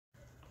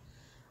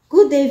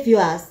day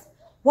viewers,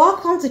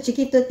 welcome to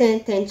Chiquito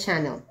 1010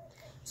 channel.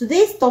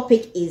 Today's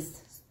topic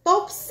is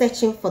stop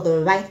searching for the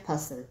right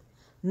person.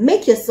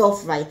 Make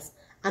yourself right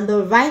and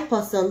the right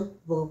person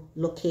will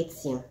locate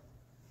you.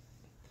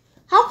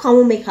 How can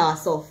we make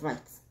ourselves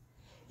right?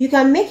 You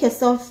can make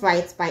yourself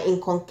right by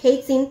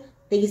inculcating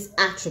these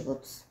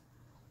attributes.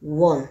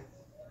 1.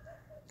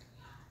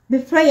 Be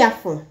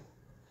prayerful.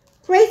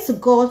 Pray to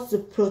God to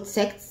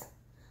protect,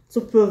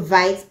 to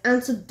provide,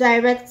 and to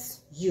direct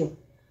you.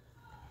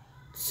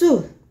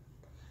 2.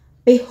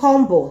 Be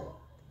humble,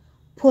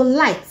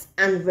 polite,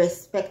 and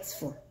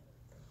respectful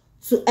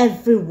to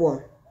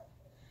everyone.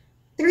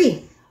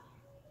 3.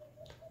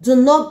 Do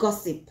not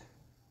gossip.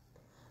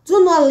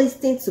 Do not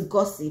listen to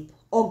gossip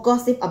or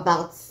gossip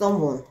about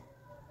someone.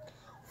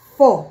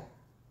 4.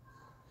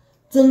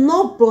 Do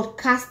not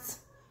broadcast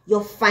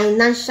your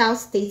financial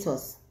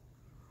status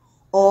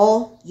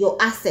or your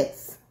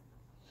assets.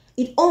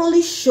 It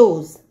only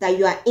shows that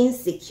you are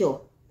insecure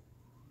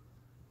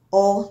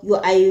or you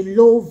are a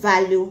low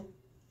value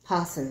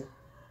person.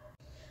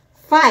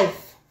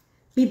 5.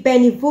 Be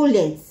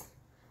benevolent,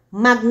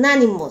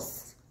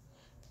 magnanimous.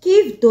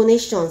 Give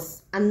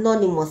donations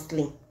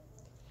anonymously.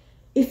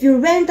 If you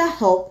render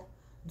help,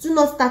 do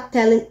not start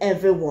telling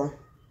everyone.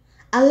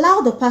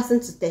 Allow the person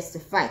to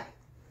testify.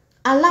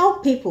 Allow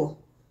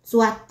people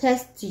to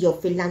attest to your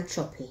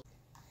philanthropy.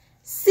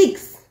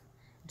 6.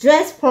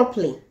 Dress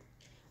properly.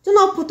 Do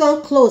not put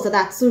on clothes that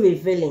are too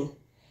revealing.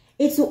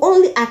 It will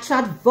only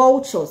attract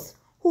vultures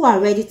who are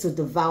ready to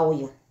devour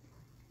you.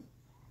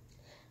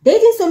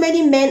 Dating so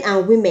many men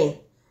and women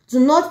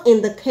do not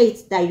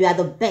indicate that you are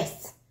the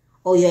best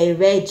or you are a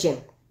rare gem.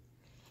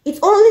 It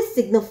only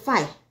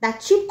signifies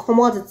that cheap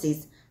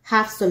commodities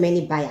have so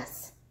many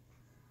buyers.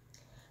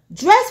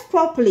 Dress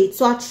properly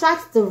to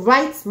attract the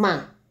right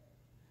man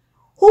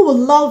who will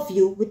love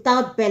you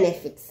without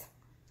benefits,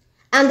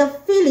 and the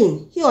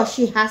feeling he or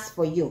she has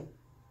for you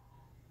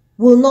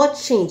will not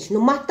change no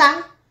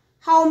matter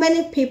how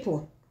many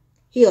people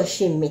he or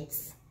she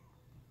meets.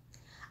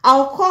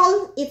 I'll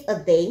call it a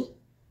day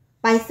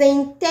by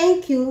saying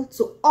thank you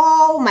to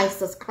all my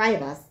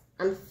subscribers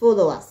and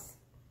followers.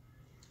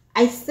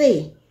 I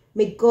say,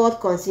 may God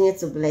continue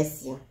to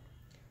bless you.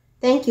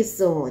 Thank you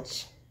so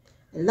much.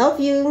 I love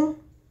you.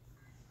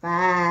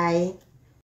 Bye.